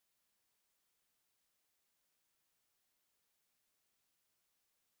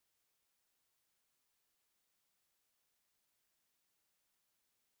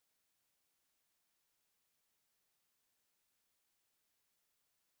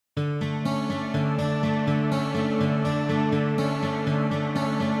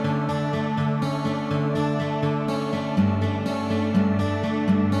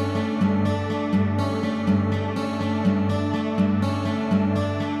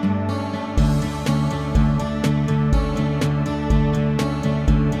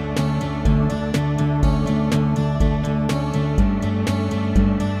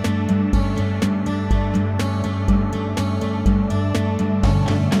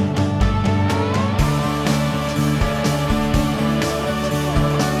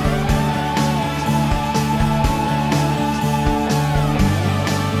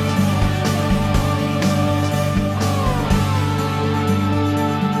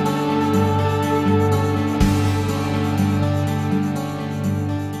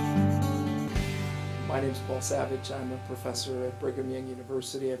College. I'm a professor at Brigham Young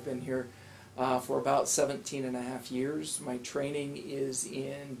University. I've been here for about 17.5 years. My training is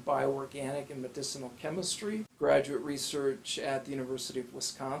in bioorganic and medicinal chemistry. Graduate research at the University of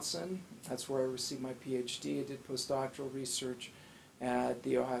Wisconsin. That's where I received my PhD. I did postdoctoral research at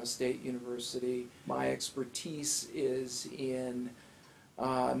the Ohio State University. My expertise is in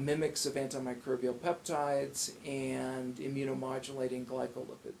mimics of antimicrobial peptides and immunomodulating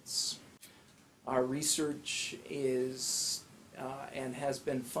glycolipids. Our research is and has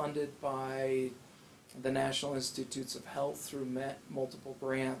been funded by the National Institutes of Health through multiple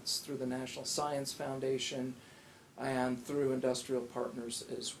grants, through the National Science Foundation, and through industrial partners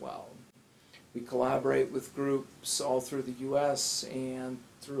as well. We collaborate with groups all through the U.S. and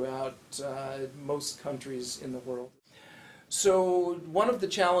throughout most countries in the world. So one of the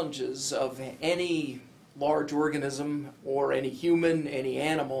challenges of any large organism or any human, any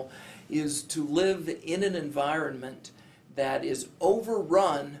animal, is to live in an environment that is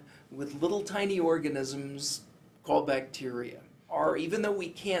overrun with little tiny organisms called bacteria. Or even though we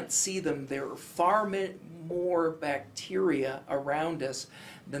can't see them, there are far more bacteria around us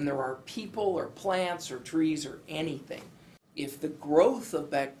than there are people or plants or trees or anything. If the growth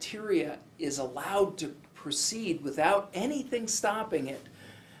of bacteria is allowed to proceed without anything stopping it,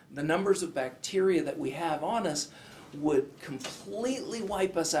 the numbers of bacteria that we have on us would completely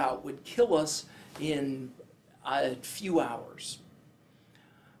wipe us out, would kill us in a few hours.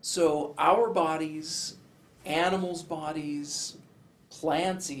 So our bodies, animals' bodies,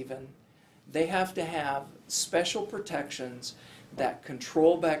 plants even, they have to have special protections that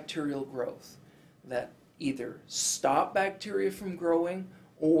control bacterial growth, that either stop bacteria from growing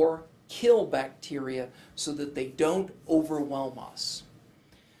or kill bacteria so that they don't overwhelm us.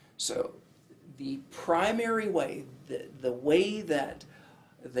 So the primary way, the way that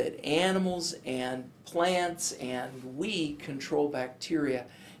animals and plants and we control bacteria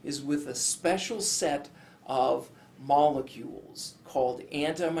is with a special set of molecules called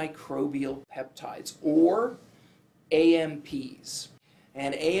anti-microbial peptides, or AMPs.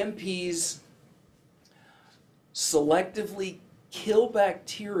 And AMPs selectively kill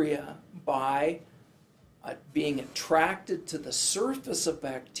bacteria by being attracted to the surface of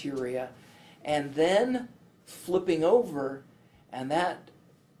bacteria and then flipping over, and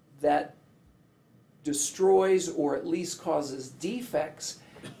that destroys or at least causes defects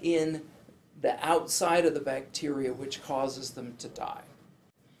in the outside of the bacteria, which causes them to die.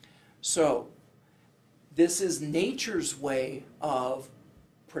 So this is nature's way of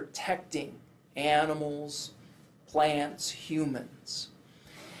protecting animals, plants, humans.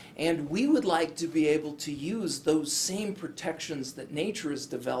 And we would like to be able to use those same protections that nature has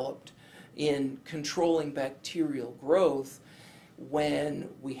developed in controlling bacterial growth when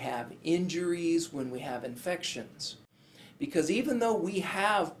we have injuries, when we have infections. Because even though we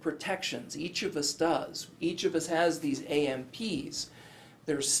have protections, each of us does, each of us has these AMPs,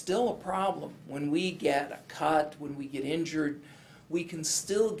 there's still a problem. When we get a cut, when we get injured, we can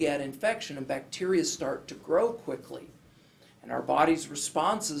still get infection and bacteria start to grow quickly. And our body's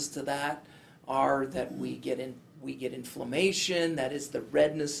responses to that are that we get inflammation, that is the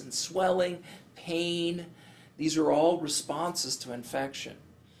redness and swelling, pain. These are all responses to infection.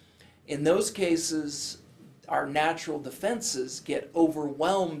 In those cases, our natural defenses get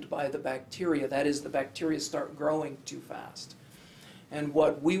overwhelmed by the bacteria. That is, the bacteria start growing too fast. And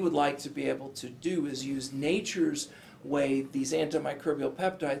what we would like to be able to do is use nature's way, these antimicrobial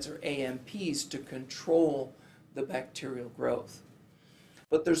peptides, or AMPs, to control the bacterial growth.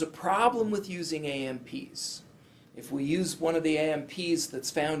 But there's a problem with using AMPs. If we use one of the AMPs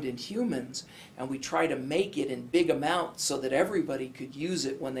that's found in humans and we try to make it in big amounts so that everybody could use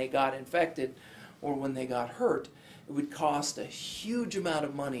it when they got infected or when they got hurt, it would cost a huge amount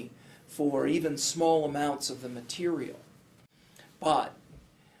of money for even small amounts of the material. But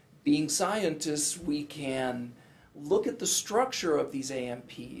being scientists, we can look at the structure of these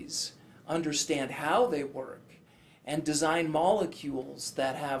AMPs, understand how they work, and design molecules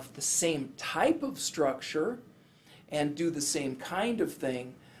that have the same type of structure and do the same kind of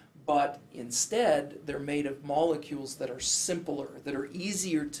thing, but instead they're made of molecules that are simpler, that are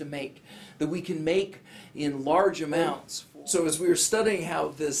easier to make, that we can make in large amounts. So as we were studying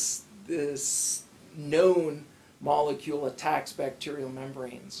how this known molecule attacks bacterial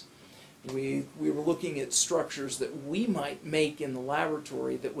membranes, we were looking at structures that we might make in the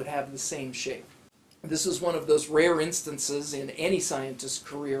laboratory that would have the same shape. This is one of those rare instances in any scientist's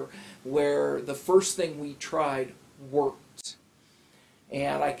career where the first thing we tried worked.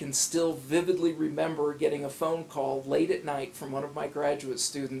 And I can still vividly remember getting a phone call late at night from one of my graduate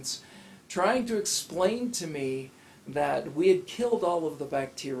students trying to explain to me that we had killed all of the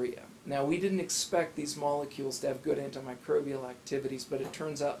bacteria. Now, we didn't expect these molecules to have good antimicrobial activities, but it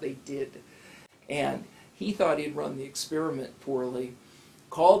turns out they did. And he thought he'd run the experiment poorly,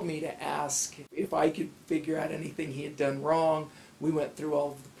 called me to ask if I could figure out anything he had done wrong. We went through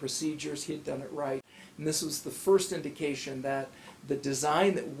all of the procedures, he had done it right. And this was the first indication that the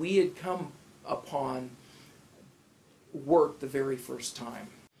design that we had come upon worked the very first time.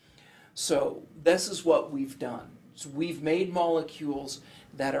 So this is what we've done. So we've made molecules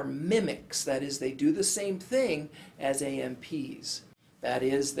that are mimics, that is, they do the same thing as AMPs. That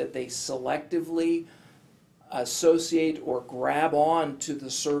is, that they selectively associate or grab on to the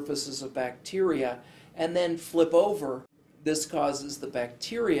surfaces of bacteria and then flip over. This causes the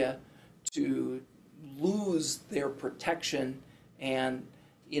bacteria to lose their protection and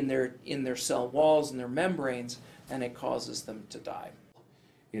in their cell walls and their membranes, and it causes them to die.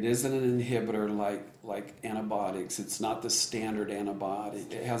 It isn't an inhibitor like antibiotics. It's not the standard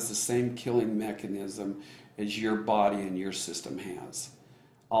antibiotic. It has the same killing mechanism as your body and your system has.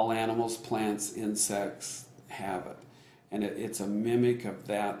 All animals, plants, insects have it. And it's a mimic of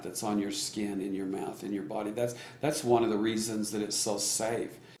that's on your skin, in your mouth, in your body. That's one of the reasons that it's so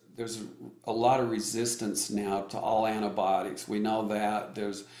safe. There's a lot of resistance now to all antibiotics. We know that.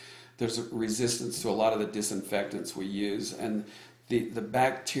 There's a resistance to a lot of the disinfectants we use. And the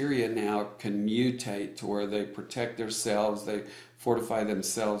bacteria now can mutate to where they protect themselves, they fortify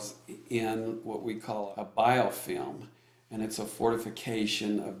themselves in what we call a biofilm, and it's a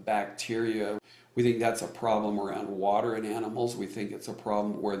fortification of bacteria. We think that's a problem around water in animals. We think it's a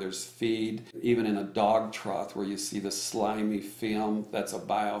problem where there's feed. Even in a dog trough where you see the slimy film, that's a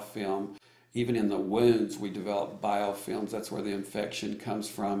biofilm. Even in the wounds, we develop biofilms. That's where the infection comes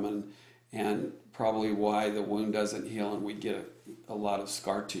from, and probably why the wound doesn't heal and we get a lot of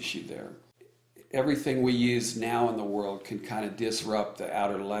scar tissue there. Everything we use now in the world can kind of disrupt the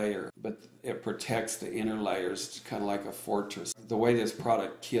outer layer, but it protects the inner layers. It's kind of like a fortress. The way this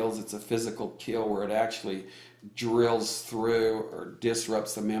product kills, it's a physical kill where it actually drills through or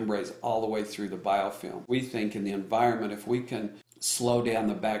disrupts the membranes all the way through the biofilm. We think in the environment, if we can slow down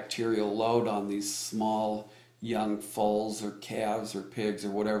the bacterial load on these small young foals or calves or pigs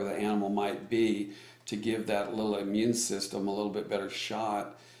or whatever the animal might be, to give that little immune system a little bit better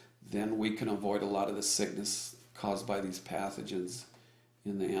shot, then we can avoid a lot of the sickness caused by these pathogens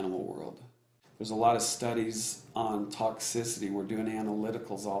in the animal world. There's a lot of studies on toxicity. We're doing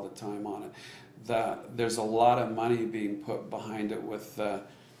analyticals all the time on it. There's a lot of money being put behind it with the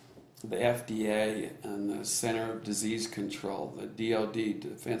FDA and the Center of Disease Control, the DoD,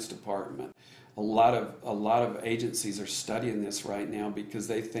 Defense Department. A lot of agencies are studying this right now because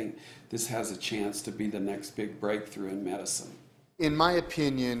they think this has a chance to be the next big breakthrough in medicine. In my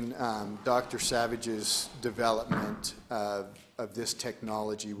opinion, Dr. Savage's development of this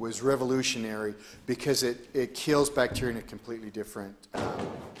technology was revolutionary because it kills bacteria in a completely different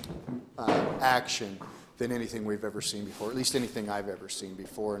action than anything we've ever seen before, at least anything I've ever seen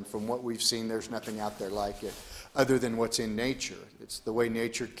before. And from what we've seen, there's nothing out there like it other than what's in nature. It's the way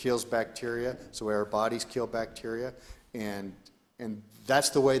nature kills bacteria, it's the way our bodies kill bacteria, and that's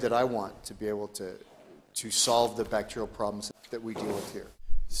the way that I want to be able to solve the bacterial problems that we deal with here.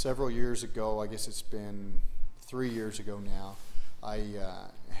 Several years ago, I guess it's been 3 years ago now, I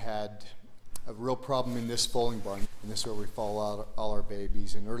had a real problem in this foaling barn, and this is where we fall out all our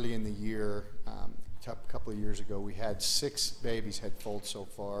babies. And early in the year, a couple of years ago, we had 6 babies had foaled so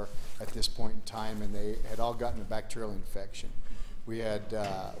far at this point in time, and they had all gotten a bacterial infection. We had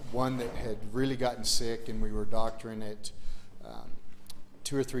one that had really gotten sick, and we were doctoring it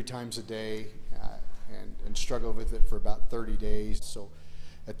 2 or 3 times a day and struggled with it for about 30 days. So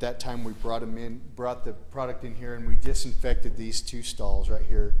at that time, we brought the product in here, and we disinfected these 2 stalls right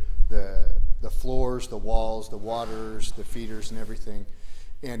here, the floors, the walls, the waters, the feeders, and everything.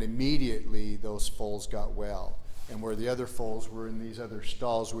 And immediately those foals got well. And where the other foals were in these other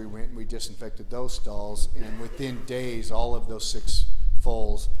stalls, we went and we disinfected those stalls, and within days all of those 6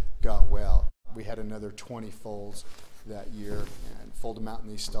 foals got well. We had another 20 foals that year and foaled them out in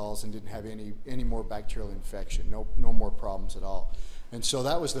these stalls and didn't have any more bacterial infection, no more problems at all. And so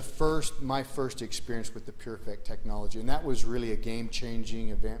that was my first experience with the Purifect technology, and that was really a game-changing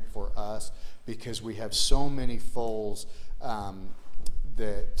event for us because we have so many foals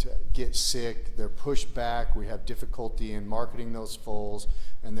that get sick, they're pushed back, we have difficulty in marketing those foals,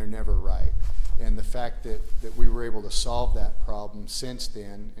 and they're never right. And the fact that we were able to solve that problem since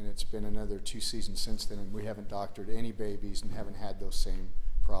then, and it's been another 2 seasons since then, and we haven't doctored any babies and haven't had those same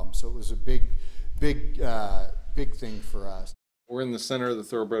problems. So it was a big thing for us. We're in the center of the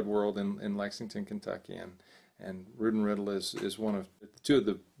thoroughbred world in Lexington, Kentucky, and Root and Riddle is two of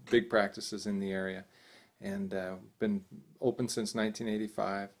the big practices in the area, and been open since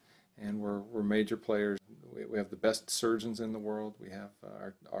 1985, and we're major players. We have the best surgeons in the world. We have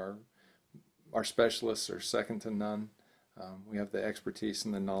our specialists are second to none. We have the expertise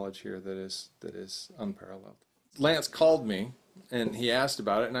and the knowledge here that is unparalleled. Lance called me and he asked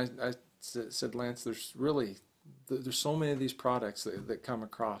about it, and I said, Lance, there's so many of these products that come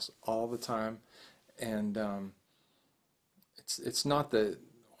across all the time, and it's not that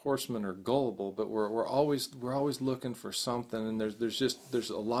horsemen are gullible, but we're always looking for something, and there's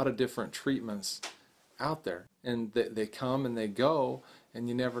a lot of different treatments out there, and they come and they go, and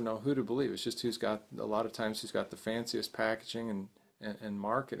you never know who to believe. It's just a lot of times who's got the fanciest packaging and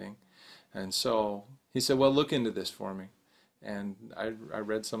marketing. And so he said, well, look into this for me. And I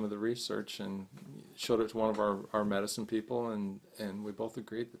read some of the research and showed it to one of our medicine people, and we both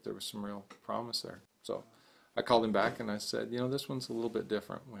agreed that there was some real promise there. So I called him back and I said, this one's a little bit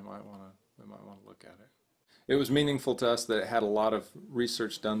different. We might want to look at it. It was meaningful to us that it had a lot of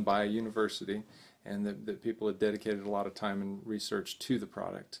research done by a university, and that people had dedicated a lot of time and research to the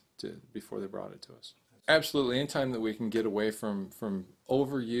product before they brought it to us. Absolutely. Anytime that we can get away from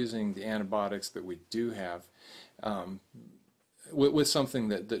overusing the antibiotics that we do have, with something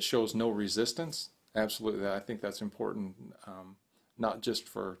that shows no resistance, absolutely. I think that's important, not just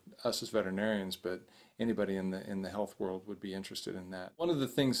for us as veterinarians, but anybody in the health world would be interested in that. One of the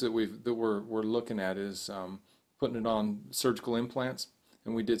things that we're looking at is putting it on surgical implants.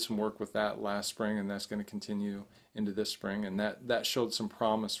 And we did some work with that last spring, and that's going to continue into this spring. And that showed some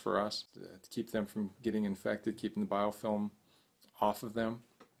promise for us to keep them from getting infected, keeping the biofilm off of them.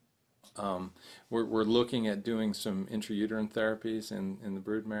 We're looking at doing some intrauterine therapies in the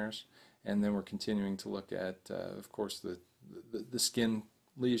brood mares, and then we're continuing to look at, of course, the skin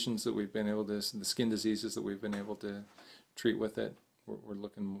lesions that we've been able to, the skin diseases that we've been able to treat with it. We're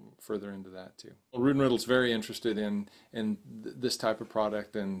looking further into that too. Well, Root and Riddle's very interested in this type of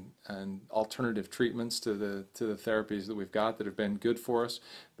product and alternative treatments to the therapies that we've got that have been good for us,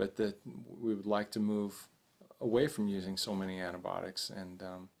 but that we would like to move away from using so many antibiotics, and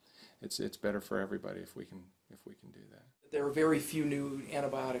it's better for everybody if we can do that. There are very few new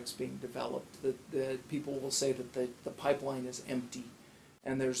antibiotics being developed. That people will say that the pipeline is empty,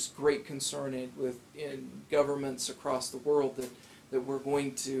 and there's great concern in governments across the world that we're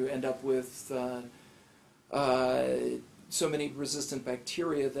going to end up with so many resistant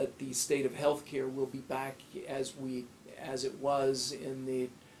bacteria that the state of healthcare will be back as it was in the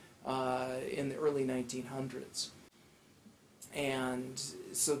early 1900s. And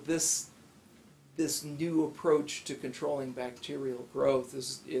so this new approach to controlling bacterial growth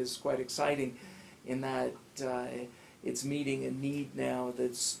is quite exciting, in that it's meeting a need now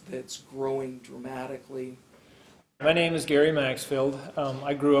that's growing dramatically. My name is Gary Maxfield.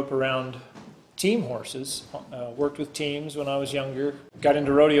 I grew up around team horses, worked with teams when I was younger, got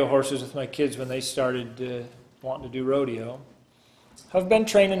into rodeo horses with my kids when they started wanting to do rodeo. I've been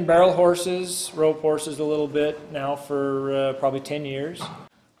training barrel horses, rope horses a little bit now for probably 10 years.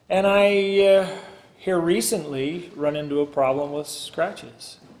 And I here recently run into a problem with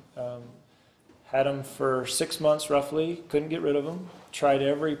scratches. Had them for 6 months roughly, couldn't get rid of them. Tried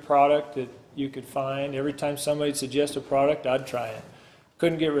every product that you could find. Every time somebody suggests a product, I'd try it.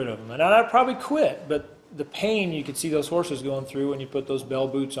 Couldn't get rid of them. And I'd probably quit, but the pain you could see those horses going through when you put those bell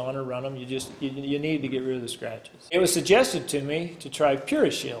boots on or run them, you need to get rid of the scratches. It was suggested to me to try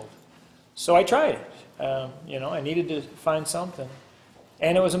Purishield. So I tried it. I needed to find something.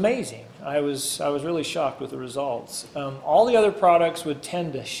 And it was amazing. I was really shocked with the results. All the other products would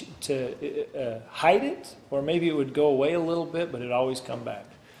tend to hide it, or maybe it would go away a little bit, but it'd always come back.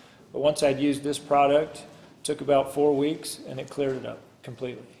 But once I'd used this product, it took about 4 weeks, and it cleared it up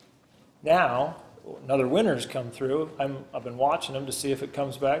completely. Now, another winter's come through. I've been watching them to see if it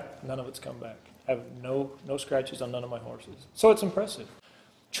comes back. None of it's come back. I have no scratches on none of my horses. So it's impressive.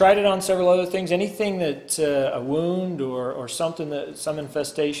 Tried it on several other things. Anything that a wound or something some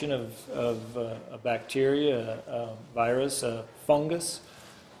infestation of a bacteria, a virus, a fungus,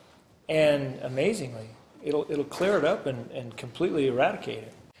 and amazingly, it'll clear it up and completely eradicate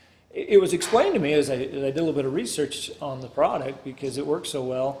it. It was explained to me as I did a little bit of research on the product, because it works so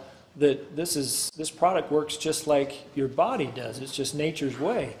well, that this product works just like your body does. It's just nature's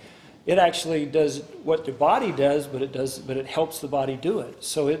way. It actually does what the body does, but it helps the body do it.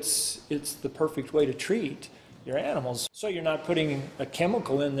 So it's the perfect way to treat your animals. So you're not putting a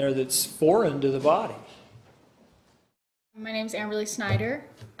chemical in there that's foreign to the body. My name's Amberley Snyder,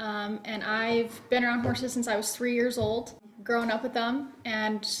 and I've been around horses since I was 3 years old. grown up with them,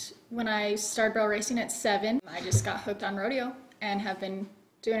 and when I started barrel racing at 7, I just got hooked on rodeo and have been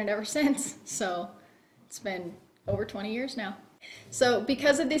doing it ever since. So it's been over 20 years now. So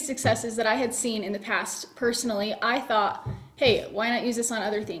because of these successes that I had seen in the past personally, I thought, hey, why not use this on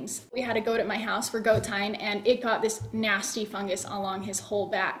other things? We had a goat at my house for goat tying, and it got this nasty fungus along his whole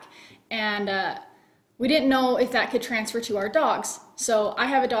back. And we didn't know if that could transfer to our dogs. So I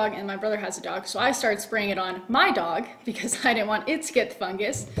have a dog and my brother has a dog, so I started spraying it on my dog because I didn't want it to get the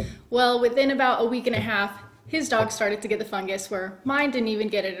fungus. Well, within about a week and a half, his dog started to get the fungus where mine didn't even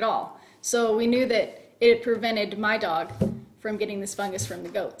get it at all. So we knew that it had prevented my dog from getting this fungus from the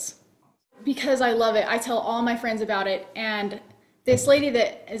goats. Because I love it, I tell all my friends about it, and this lady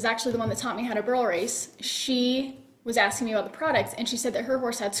that is actually the one that taught me how to barrel race, she was asking me about the products, and she said that her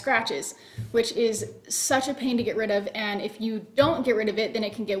horse had scratches, which is such a pain to get rid of, and if you don't get rid of it, then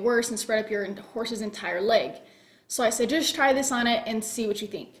it can get worse and spread up your horse's entire leg. So I said, just try this on it and see what you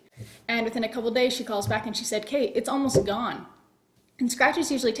think. And within a couple days, she calls back and she said, Kate, it's almost gone. And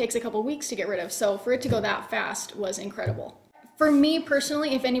scratches usually takes a couple weeks to get rid of, so for it to go that fast was incredible. For me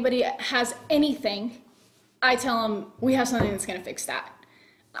personally, if anybody has anything, I tell them we have something that's going to fix that.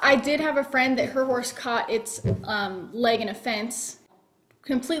 I did have a friend that her horse caught its leg in a fence,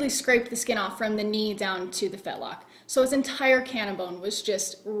 completely scraped the skin off from the knee down to the fetlock. So his entire cannon bone was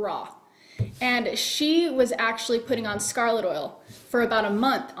just raw. And she was actually putting on scarlet oil for about a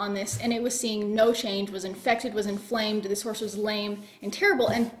month on this, and it was seeing no change, was infected, was inflamed, this horse was lame and terrible.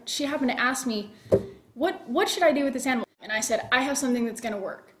 And she happened to ask me, what should I do with this animal? And I said, I have something that's going to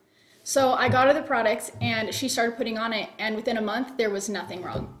work. So I got her the products, and she started putting on it, and within a month, there was nothing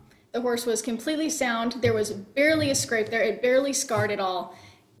wrong. The horse was completely sound. There was barely a scrape there. It barely scarred at all.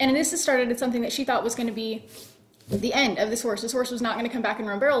 And this has started at something that she thought was going to be the end of this horse. This horse was not going to come back and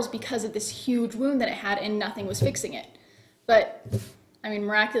run barrels because of this huge wound that it had, and nothing was fixing it. But, I mean,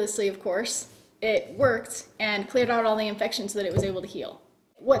 miraculously, of course, it worked and cleared out all the infections so that it was able to heal.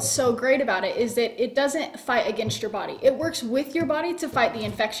 What's so great about it is that it doesn't fight against your body. It works with your body to fight the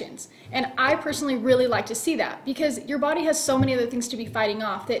infections. And I personally really like to see that because your body has so many other things to be fighting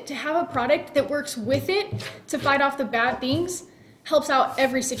off that to have a product that works with it to fight off the bad things helps out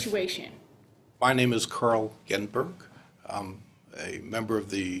every situation. My name is Carl Genberg. I'm a member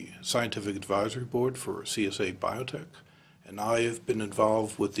of the Scientific Advisory Board for CSA Biotech, and I have been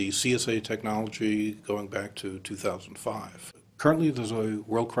involved with the CSA technology going back to 2005. Currently, there's a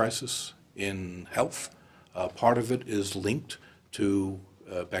world crisis in health. Part of it is linked to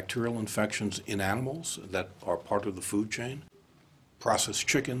bacterial infections in animals that are part of the food chain. Processed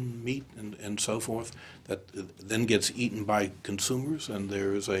chicken, meat, and so forth, that then gets eaten by consumers, and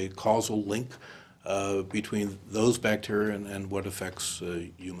there's a causal link between those bacteria and what affects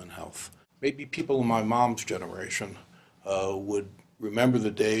human health. Maybe people in my mom's generation would remember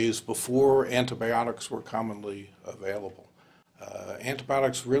the days before antibiotics were commonly available.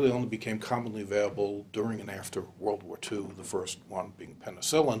 Antibiotics really only became commonly available during and after World War II, the first one being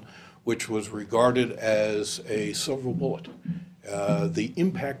penicillin, which was regarded as a silver bullet. The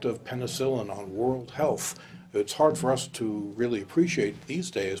impact of penicillin on world health, it's hard for us to really appreciate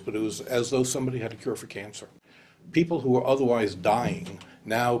these days, but it was as though somebody had a cure for cancer. People who were otherwise dying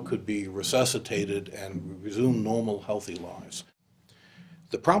now could be resuscitated and resume normal, healthy lives.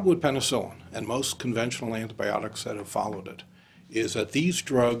 The problem with penicillin, and most conventional antibiotics that have followed it, is that these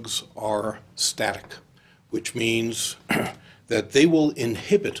drugs are static, which means that they will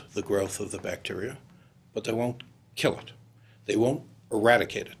inhibit the growth of the bacteria, but they won't kill it. They won't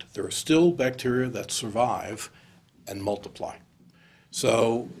eradicate it. There are still bacteria that survive and multiply.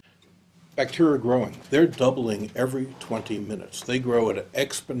 So bacteria are growing. They're doubling every 20 minutes. They grow at an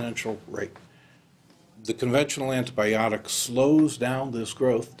exponential rate. The conventional antibiotic slows down this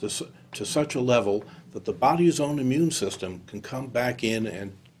growth to such a level that the body's own immune system can come back in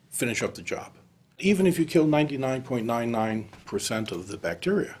and finish up the job. Even if you kill 99.99% of the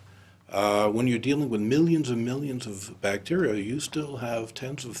bacteria, when you're dealing with millions and millions of bacteria, you still have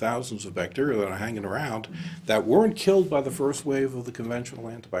tens of thousands of bacteria that are hanging around that weren't killed by the first wave of the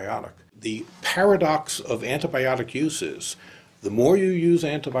conventional antibiotic. The paradox of antibiotic use is the more you use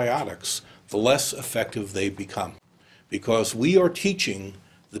antibiotics, the less effective they become, because we are teaching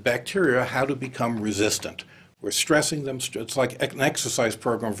the bacteria how to become resistant. We're stressing them. It's like an exercise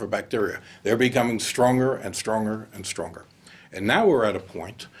program for bacteria. They're becoming stronger and stronger and stronger. And now we're at a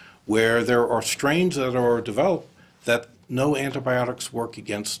point where there are strains that are developed that no antibiotics work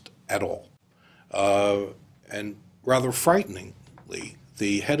against at all. And rather frighteningly,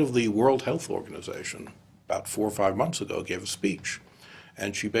 the head of the World Health Organization about 4 or 5 months ago gave a speech.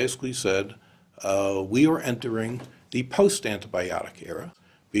 And she basically said, we are entering the post-antibiotic era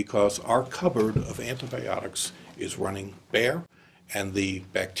because our cupboard of antibiotics is running bare, and the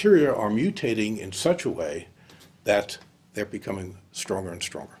bacteria are mutating in such a way that they're becoming stronger and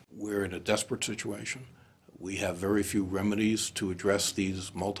stronger. We're in a desperate situation. We have very few remedies to address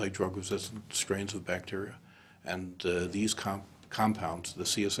these multi-drug resistant strains of bacteria, and these compounds, the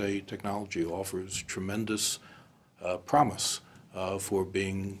CSA technology, offers tremendous promise for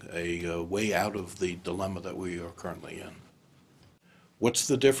being a way out of the dilemma that we are currently in. What's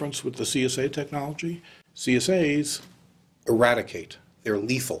the difference with the CSA technology? CSAs eradicate. They're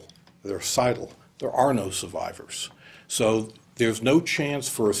lethal. They're cidal. There are no survivors. So there's no chance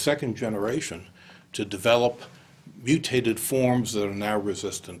for a second generation to develop mutated forms that are now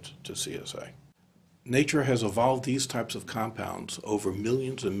resistant to CSA. Nature has evolved these types of compounds over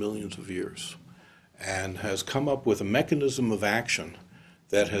millions and millions of years and has come up with a mechanism of action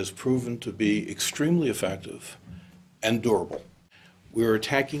that has proven to be extremely effective and durable. We're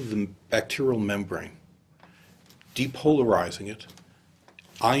attacking the bacterial membrane, depolarizing it,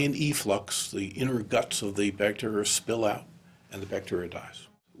 ion efflux, the inner guts of the bacteria spill out, and the bacteria dies.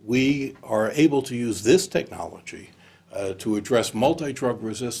 We are able to use this technology to address multi-drug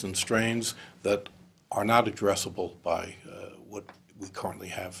resistant strains that are not addressable by what we currently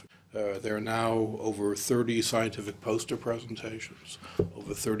have. There are now over 30 scientific poster presentations,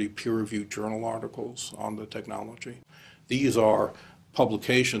 over 30 peer-reviewed journal articles on the technology. These are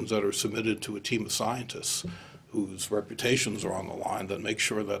publications that are submitted to a team of scientists whose reputations are on the line that make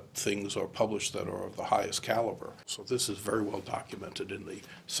sure that things are published that are of the highest caliber. So this is very well documented in the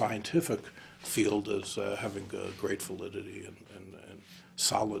scientific field as having great validity and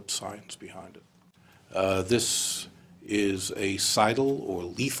solid science behind it. This is a cidal or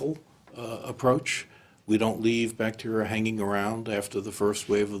lethal approach. We don't leave bacteria hanging around after the first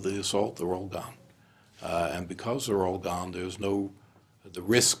wave of the assault. They're all gone. And because they're all gone, there's no the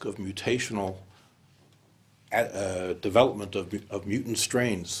risk of mutational development of mutant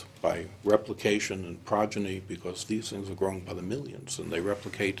strains by replication and progeny, because these things are growing by the millions and they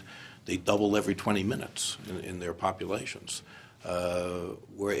replicate, they double every 20 minutes in their populations.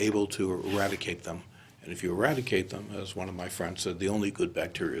 We're able to eradicate them. And if you eradicate them, as one of my friends said, the only good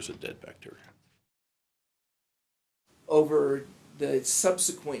bacteria is a dead bacteria. Over the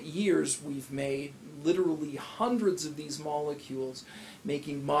subsequent years, we've made literally hundreds of these molecules,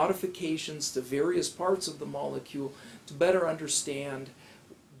 making modifications to various parts of the molecule to better understand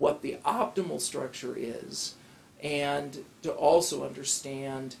what the optimal structure is and to also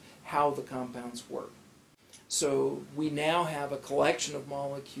understand how the compounds work. So we now have a collection of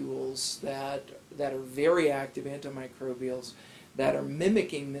molecules that are very active antimicrobials that are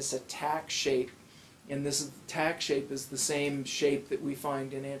mimicking this attack shape. And this attack shape is the same shape that we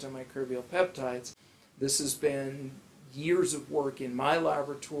find in antimicrobial peptides. This has been years of work in my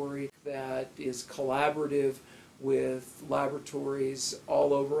laboratory that is collaborative with laboratories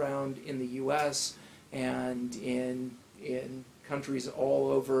all around in the U.S. and in countries all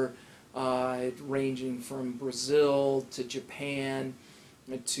over, ranging from Brazil to Japan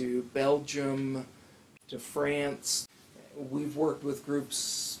to Belgium to France. We've worked with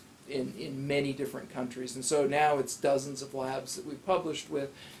groups in many different countries, and so now it's dozens of labs that we've published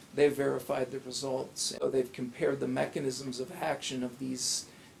with. They've verified the results. They've compared the mechanisms of action of these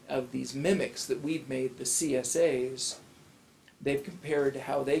mimics that we've made, the CSAs. They've compared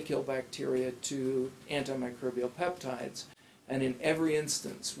how they kill bacteria to antimicrobial peptides, and in every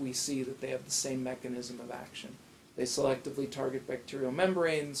instance we see that they have the same mechanism of action. They selectively target bacterial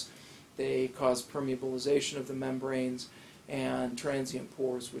membranes, they cause permeabilization of the membranes, and transient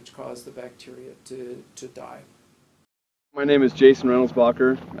pores, which cause the bacteria to die. My name is Jason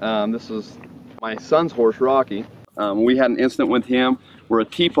Rindlesbacher. This is my son's horse, Rocky. We had an incident with him where a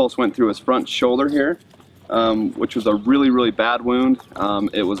T-pulse went through his front shoulder here, which was a really, really bad wound.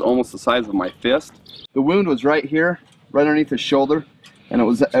 It was almost the size of my fist. The wound was right here, right underneath his shoulder, and it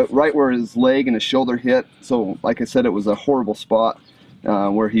was right where his leg and his shoulder hit. So, like I said, it was a horrible spot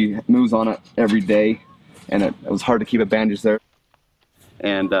where he moves on it every day, and it was hard to keep a bandage there.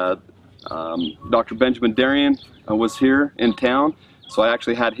 And Dr. Benjamin Darien was here in town, so I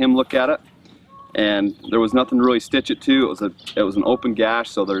actually had him look at it, and there was nothing to really stitch it to. It was an open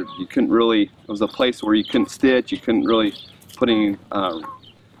gash, so you couldn't really. It was a place where you couldn't stitch. You couldn't really put any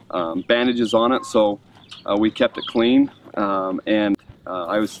bandages on it. So we kept it clean, and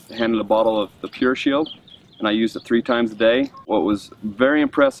I was handed a bottle of the Purishield, and I used it 3 times a day. What was very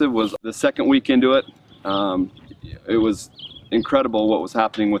impressive was the second week into it. It was incredible what was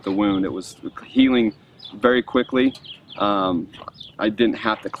happening with the wound. It was healing very quickly. I didn't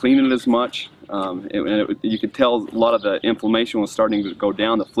have to clean it as much. You could tell a lot of the inflammation was starting to go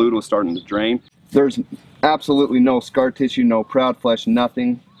down, the fluid was starting to drain. There's absolutely no scar tissue, no proud flesh,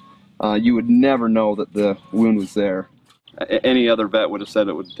 nothing. You would never know that the wound was there. Any other vet would have said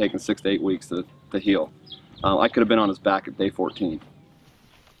it would have taken 6 to 8 weeks to heal. I could have been on his back at day 14.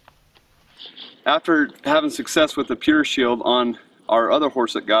 After having success with the Purishield on our other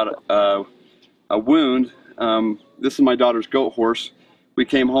horse that got a wound, this is my daughter's goat horse. We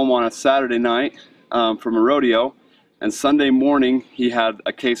came home on a Saturday night from a rodeo, and Sunday morning he had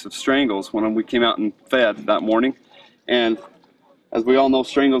a case of strangles when we came out and fed that morning. And as we all know,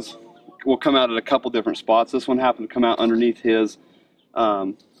 strangles will come out at a couple different spots. This one happened to come out underneath his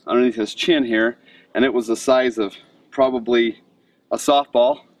chin here, and it was the size of probably a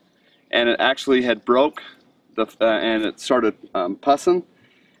softball, and it actually had broke and it started pussing.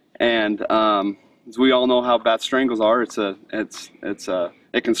 And as we all know how bad strangles are,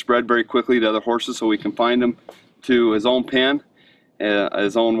 it can spread very quickly to other horses, so we confined him to his own pen,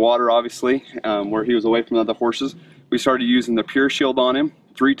 his own water, obviously, where he was away from other horses. We started using the Purishield on him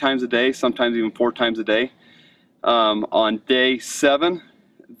 3 times a day, sometimes even 4 times a day. On day 7,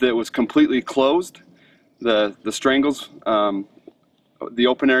 that was completely closed. The strangles, the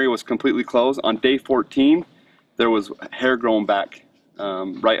open area was completely closed. On day 14, there was hair growing back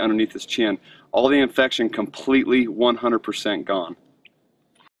right underneath his chin. All the infection completely 100% gone.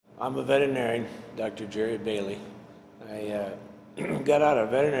 I'm a veterinarian, Dr. Gerald Bailey. I got out of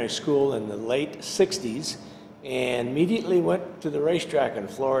veterinary school in the late 60s and immediately went to the racetrack in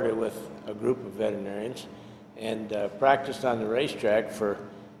Florida with a group of veterinarians and practiced on the racetrack for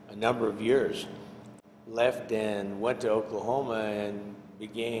a number of years. Left and went to Oklahoma and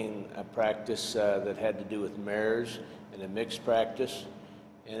began a practice that had to do with mares and a mixed practice.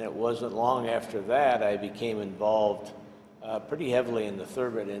 And it wasn't long after that I became involved pretty heavily in the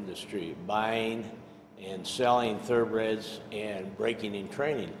thoroughbred industry, buying and selling thoroughbreds and breaking and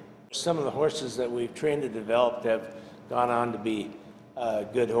training. Some of the horses that we've trained and developed have gone on to be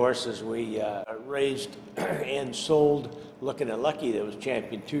good horses. We raised and sold Looking at Lucky, that was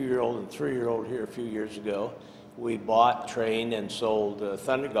champion 2-year-old and 3-year-old here a few years ago. We bought, trained, and sold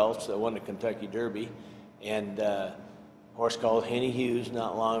Thunder Gulch that won the Kentucky Derby, and a horse called Henny Hughes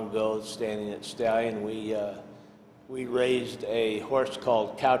not long ago, standing at Stallion. We raised a horse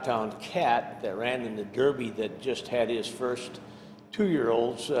called Cowtown Cat that ran in the Derby that just had his first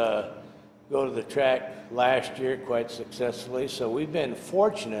 2-year-olds go to the track last year quite successfully. So we've been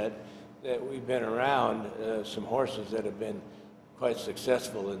fortunate that we've been around some horses that have been quite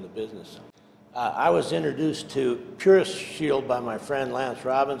successful in the business. I was introduced to Purishield by my friend Lance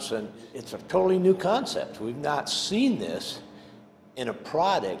Robinson. It's a totally new concept. We've not seen this in a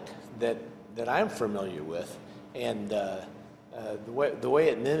product that I'm familiar with. And the way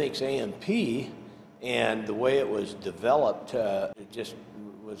it mimics AMP and the way it was developed, it just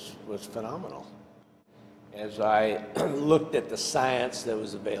was phenomenal. As I looked at the science that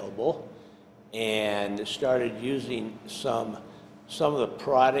was available and started using some of the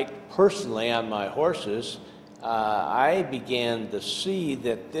product personally on my horses, I began to see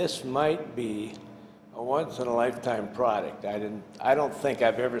that this might be a once-in-a-lifetime product. I don't think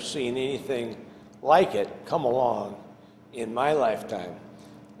I've ever seen anything like it come along in my lifetime.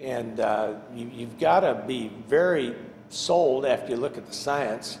 And you've got to be very sold after you look at the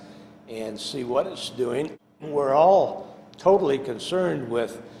science and see what it's doing. We're all totally concerned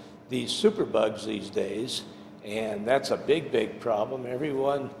with these superbugs these days, and that's a big, big problem.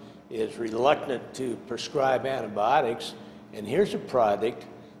 Everyone is reluctant to prescribe antibiotics, and here's a product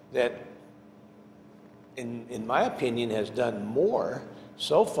that, in my opinion, has done more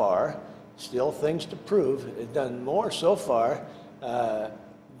so far, still things to prove, it's done more so far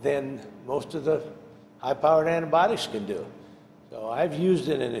than most of the high-powered antibiotics can do. So I've used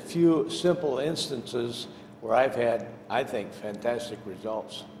it in a few simple instances where I've had, I think, fantastic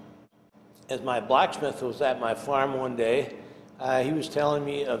results. As my blacksmith was at my farm one day, he was telling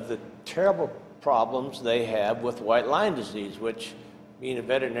me of the terrible problems they have with white line disease, which, being a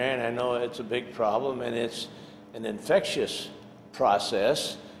veterinarian, I know it's a big problem, and it's an infectious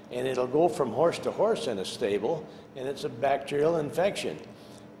process, and it'll go from horse to horse in a stable, and it's a bacterial infection.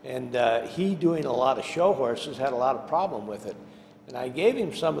 And he, doing a lot of show horses, had a lot of problem with it. And I gave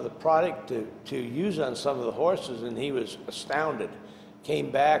him some of the product to use on some of the horses, and he was astounded.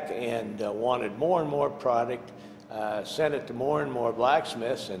 Came back and wanted more and more product, sent it to more and more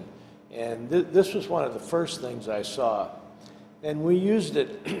blacksmiths, and this was one of the first things I saw. And we used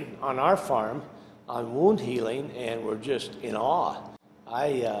it on our farm on wound healing, and we're just in awe.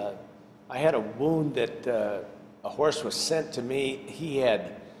 I had a wound that a horse was sent to me. He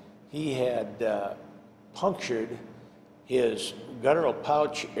he had punctured his guttural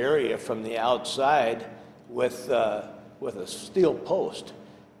pouch area from the outside with a steel post,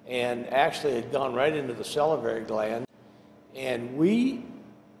 and actually had gone right into the salivary gland. And we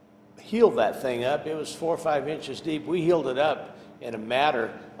healed that thing up. It was 4 or 5 inches deep. We healed it up in a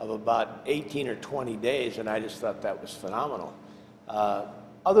matter of about 18 or 20 days, and I just thought that was phenomenal.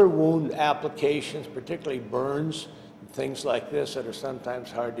 Other wound applications, particularly burns and things like this that are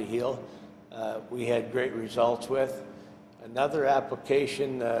sometimes hard to heal, we had great results with. Another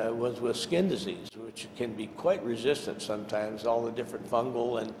application was with skin disease, which can be quite resistant sometimes, all the different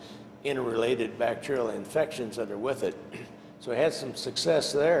fungal and interrelated bacterial infections that are with it. So I had some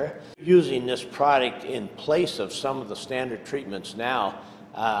success there. Using this product in place of some of the standard treatments now,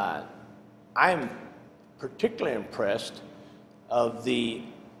 I'm particularly impressed of the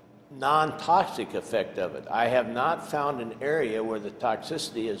non-toxic effect of it. I have not found an area where the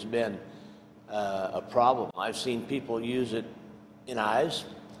toxicity has been a problem. I've seen people use it in eyes,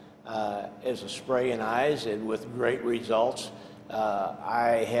 as a spray in eyes, and with great results.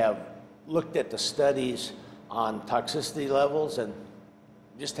 I have looked at the studies on toxicity levels and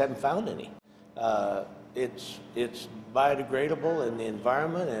just haven't found any. It's biodegradable in the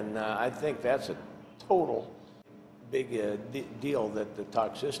environment, and I think that's a total big deal that the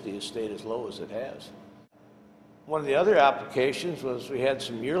toxicity has stayed as low as it has. One of the other applications was we had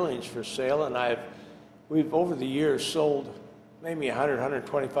some yearlings for sale, and we've over the years sold maybe 100,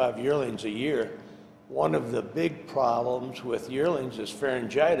 125 yearlings a year. One of the big problems with yearlings is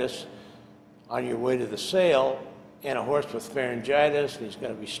pharyngitis. On your way to the sale, and a horse with pharyngitis, and he's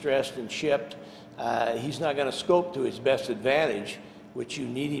going to be stressed and shipped, he's not going to scope to his best advantage, which you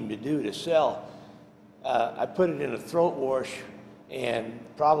need him to do to sell. I put it in a throat wash and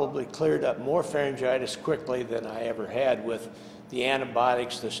probably cleared up more pharyngitis quickly than I ever had with the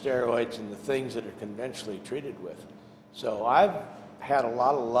antibiotics, the steroids, and the things that are conventionally treated with. So I've had a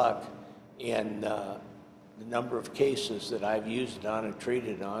lot of luck in the number of cases that I've used it on and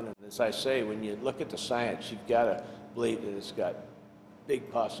treated it on. And as I say, when you look at the science, you've got to believe that it's got big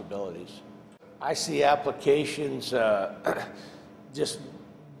possibilities. I see applications just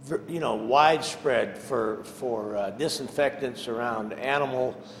widespread for disinfectants around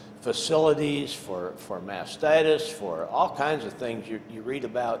animal facilities, for mastitis, for all kinds of things you read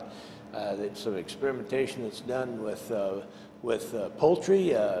about. Some experimentation that's done with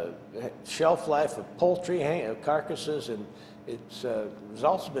poultry, shelf life of poultry carcasses, and its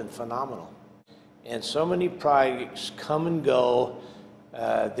results have been phenomenal. And so many products come and go.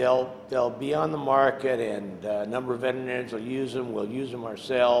 They'll be on the market, and a number of veterinarians will use them. We'll use them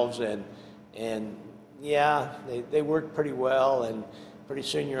ourselves, and yeah, they work pretty well. And pretty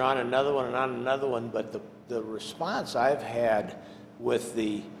soon you're on another one and on another one. But the response I've had with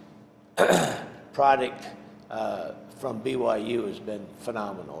the product from BYU has been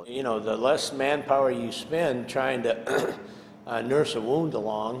phenomenal. You know, the less manpower you spend trying to nurse a wound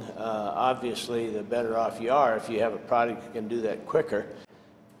along, obviously the better off you are if you have a product that can do that quicker.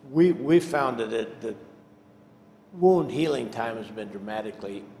 We found that the wound healing time has been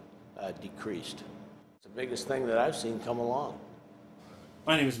dramatically decreased. It's the biggest thing that I've seen come along.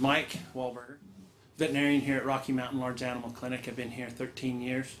 My name is Mike Walburger, veterinarian here at Rocky Mountain Large Animal Clinic. I've been here 13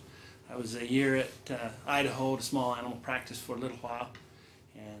 years. I was a year at Idaho at a small animal practice for a little while,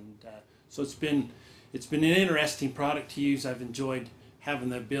 and so it's been an interesting product to use. I've enjoyed having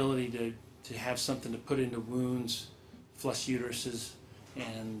the ability to have something to put into wounds, flush uteruses,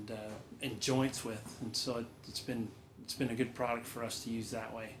 and joints with, and so it's been a good product for us to use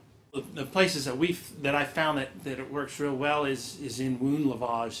that way. The places that I found that it works real well is in wound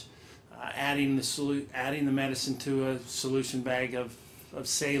lavage, adding the medicine to a solution bag of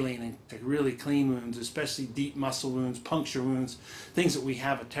saline and to really clean wounds, especially deep muscle wounds, puncture wounds, things that we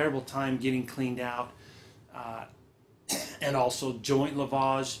have a terrible time getting cleaned out, and also joint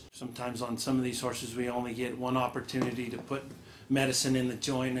lavage. Sometimes on some of these horses we only get one opportunity to put medicine in the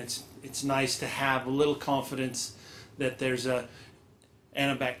joint. It's nice to have a little confidence that there's a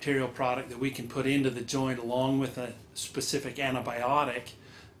antibacterial product that we can put into the joint along with a specific antibiotic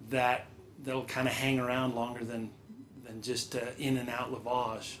that'll kind of hang around longer than just in and out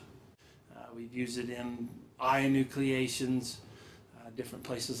lavage. We've used it in eye enucleations, different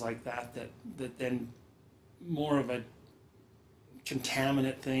places like that then more of a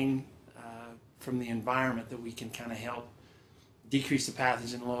contaminant thing from the environment that we can kind of help decrease the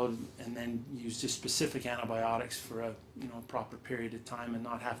pathogen load, and then use just specific antibiotics for a proper period of time and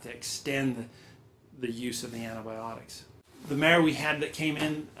not have to extend the use of the antibiotics. The mare we had that came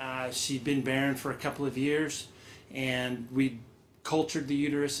in, she'd been barren for a couple of years, and we cultured the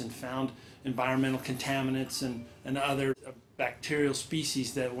uterus and found environmental contaminants and other bacterial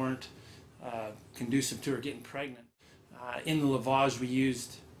species that weren't conducive to her getting pregnant. In the lavage, we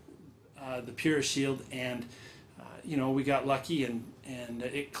used the Purishield, and we got lucky, and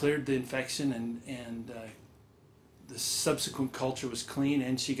it cleared the infection, and the subsequent culture was clean,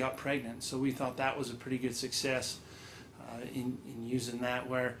 and she got pregnant. So we thought that was a pretty good success in using that,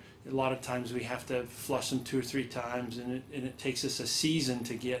 where a lot of times we have to flush them 2 or 3 times, and it takes us a season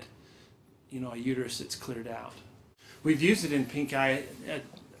to get a uterus that's cleared out. We've used it in pink eye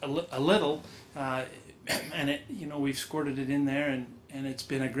a little, and we've squirted it in there, and it's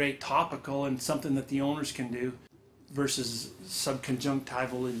been a great topical and something that the owners can do, versus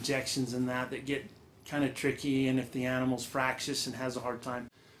subconjunctival injections and that get kind of tricky, and if the animal's fractious and has a hard time,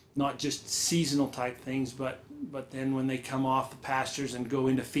 not just seasonal type things, but then when they come off the pastures and go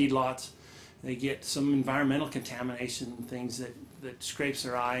into feedlots, they get some environmental contamination and things that scrapes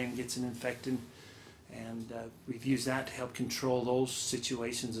their eye and gets it infected, and we've used that to help control those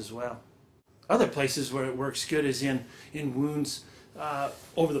situations as well. Other places where it works good is in wounds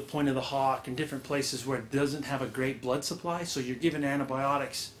over the point of the hawk, and different places where it doesn't have a great blood supply, so you're giving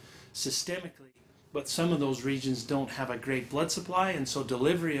antibiotics systemically, but some of those regions don't have a great blood supply, and so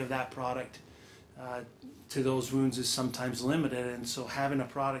delivery of that product to those wounds is sometimes limited, and so having a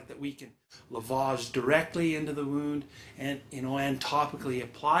product that we can lavage directly into the wound and and topically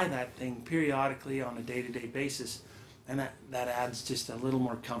apply that thing periodically on a day-to-day basis, and that adds just a little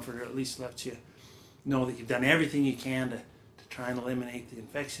more comfort, or at least lets you know that you've done everything you can to try and eliminate the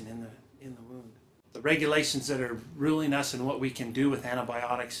infection in the wound. The regulations that are ruling us and what we can do with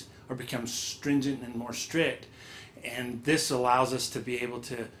antibiotics are become stringent and more strict, and this allows us to be able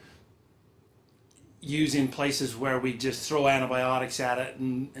to use in places where we just throw antibiotics at it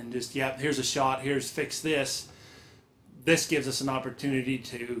and just, yep, here's a shot, fix this. This gives us an opportunity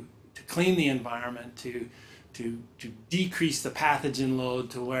to clean the environment, to decrease the pathogen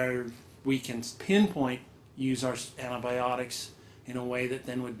load to where we can pinpoint use our antibiotics in a way that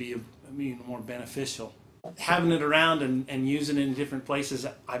then would be more beneficial. Having it around and using it in different places,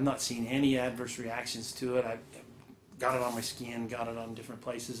 I've not seen any adverse reactions to it. I've got it on my skin, got it on different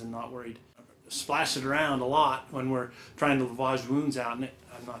places, and not worried. Splash it around a lot when we're trying to lavage wounds out, and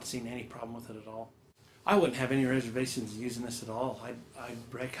I've not seen any problem with it at all. I wouldn't have any reservations using this at all.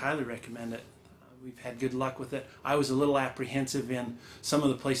 I'd highly recommend it. We've had good luck with it. I was a little apprehensive in some of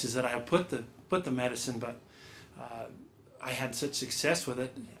the places that I put the medicine, but I had such success with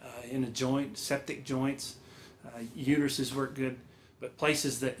it in a joint, septic joints, uteruses work good, but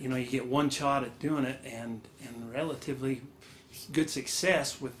places that you get one shot at doing it and relatively good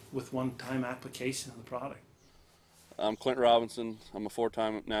success with one-time application of the product. I'm Clint Robinson. I'm a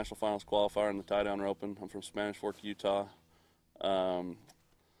 4-time national finals qualifier in the tie-down roping. I'm from Spanish Fork, Utah.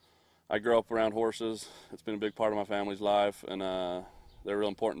 I grew up around horses. It's been a big part of my family's life, and they're real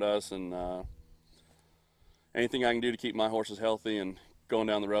important to us, and anything I can do to keep my horses healthy and going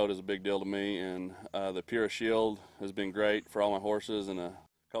down the road is a big deal to me, and the Purishield has been great for all my horses. And a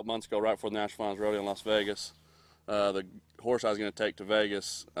couple months ago, right before the National Finals Rodeo in Las Vegas, the horse I was going to take to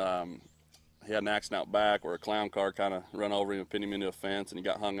Vegas, he had an accident out back where a clown car kind of run over him and pinned him into a fence, and he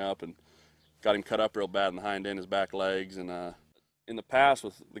got hung up and got him cut up real bad in the hind end, his back legs. And in the past,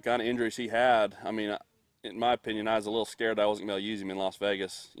 with the kind of injuries he had, I mean, in my opinion, I was a little scared that I wasn't going to be able to use him in Las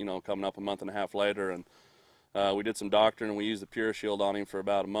Vegas, coming up a month and a half later. And we did some doctoring, and we used the Purishield on him for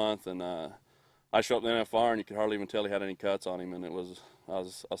about a month, and I showed up in the NFR, and you could hardly even tell he had any cuts on him, and I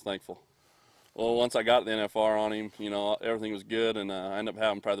was thankful. Well, once I got the NFR on him, everything was good, and I ended up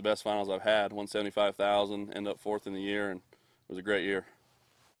having probably the best finals I've had, won 75,000, ended up 4th in the year, and it was a great year.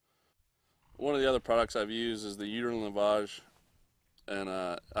 One of the other products I've used is the uterine lavage, and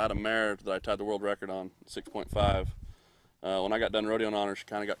I had a mare that I tied the world record on, 6.5. When I got done rodeoing on her, she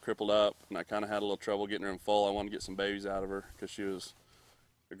kind of got crippled up, and I kind of had a little trouble getting her in foal. I wanted to get some babies out of her because she was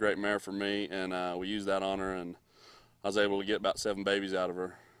a great mare for me, and we used that on her, and I was able to get about 7 babies out of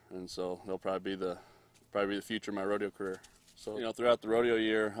her. And so they'll probably be the future of my rodeo career. So throughout the rodeo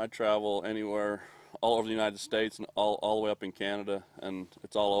year, I travel anywhere, all over the United States and all the way up in Canada, and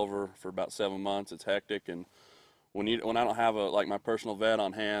it's all over for about 7 months. It's hectic, and when I don't have my personal vet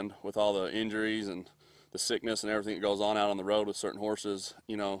on hand with all the injuries and the sickness and everything that goes on out on the road with certain horses,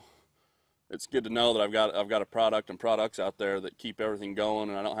 it's good to know that I've got a product and products out there that keep everything going,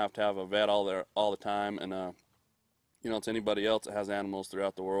 and I don't have to have a vet all the time. And it's anybody else that has animals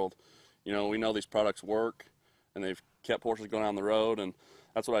throughout the world. We know these products work, and they've kept horses going down the road, and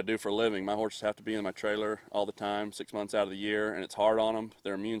that's what I do for a living. My horses have to be in my trailer all the time, 6 months out of the year, and it's hard on them,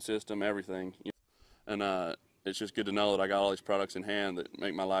 their immune system, everything. And it's just good to know that I got all these products in hand that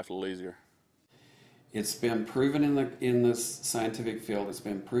make my life a little easier. It's been proven in the scientific field. It's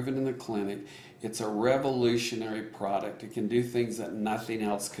been proven in the clinic. It's a revolutionary product. It can do things that nothing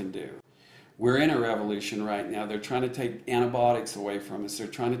else can do. We're in a revolution right now. They're trying to take antibiotics away from us. They're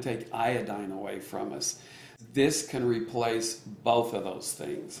trying to take iodine away from us. This can replace both of those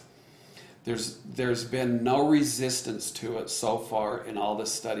things. There's been no resistance to it so far in all the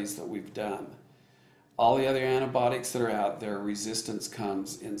studies that we've done. All the other antibiotics that are out there, resistance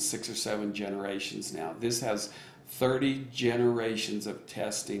comes in 6 or 7 generations now. This has 30 generations of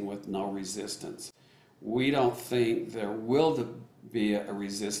testing with no resistance. We don't think there will be a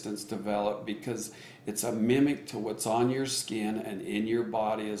resistance developed because it's a mimic to what's on your skin and in your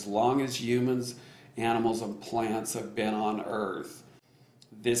body as long as humans, animals, and plants have been on Earth.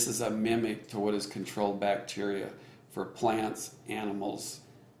 This is a mimic to what is controlled bacteria for plants, animals,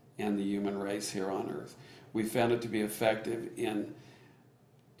 and the human race here on Earth. We found it to be effective in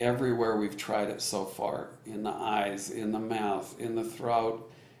everywhere we've tried it so far, in the eyes, in the mouth, in the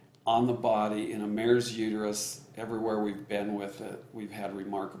throat, on the body, in a mare's uterus. Everywhere we've been with it, we've had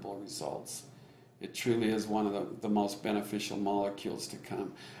remarkable results. It truly is one of the most beneficial molecules to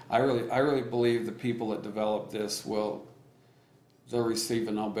come. I really believe the people that develop this they'll receive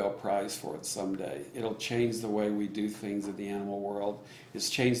a Nobel Prize for it someday. It'll change the way we do things in the animal world. It's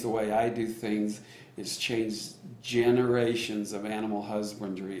changed the way I do things. It's changed generations of animal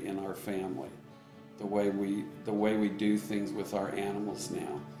husbandry in our family. The way we do things with our animals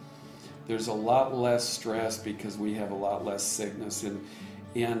now. There's a lot less stress because we have a lot less sickness.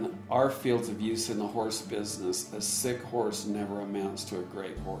 In our fields of use in the horse business, a sick horse never amounts to a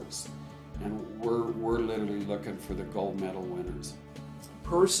great horse. And we're literally looking for the gold medal winners.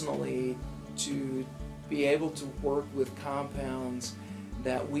 Personally, to be able to work with compounds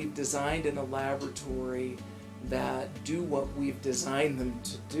that we've designed in a laboratory that do what we've designed them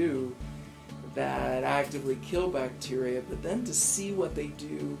to do, that actively kill bacteria, but then to see what they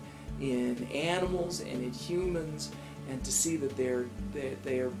do in animals and in humans, and to see that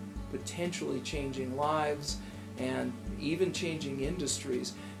they are potentially changing lives and even changing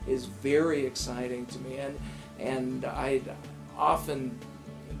industries is very exciting to me, and I often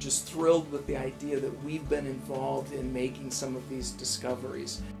just thrilled with the idea that we've been involved in making some of these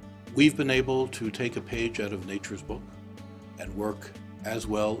discoveries. We've been able to take a page out of nature's book and work as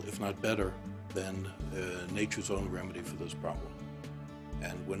well, if not better, than nature's own remedy for this problem.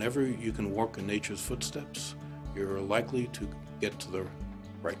 And whenever you can walk in nature's footsteps, you're likely to get to the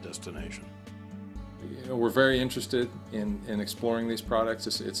right destination. You know, we're very interested in exploring these products.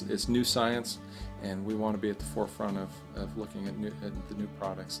 It's new science, and we want to be at the forefront of looking at the new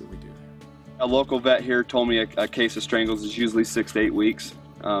products that we do. A local vet here told me a case of strangles is usually 6 to 8 weeks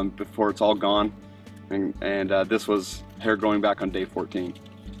before it's all gone, and this was hair growing back on day 14.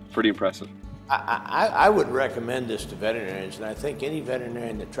 Pretty impressive. I would recommend this to veterinarians, and I think any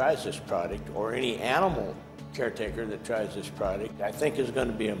veterinarian that tries this product, or any animal caretaker that tries this product, I think is going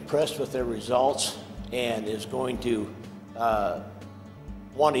to be impressed with their results and is going to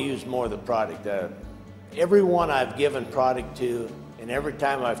want to use more of the product. Everyone I've given product to, and every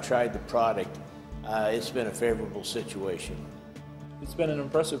time I've tried the product, it's been a favorable situation. It's been an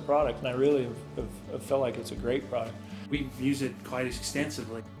impressive product, and I really have felt like it's a great product. We use it quite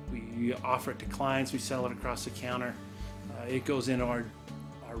extensively. We offer it to clients. We sell it across the counter. It goes into our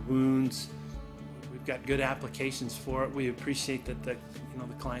wounds. We've got good applications for it. We appreciate that the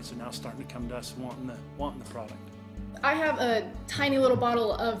clients are now starting to come to us wanting the product. I have a tiny little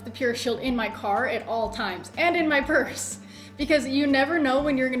bottle of the Purishield in my car at all times, and in my purse, because you never know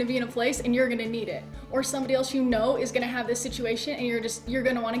when you're going to be in a place and you're going to need it, or somebody else you know is going to have this situation and you're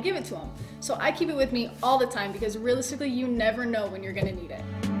going to want to give it to them. So I keep it with me all the time because realistically you never know when you're going to need it.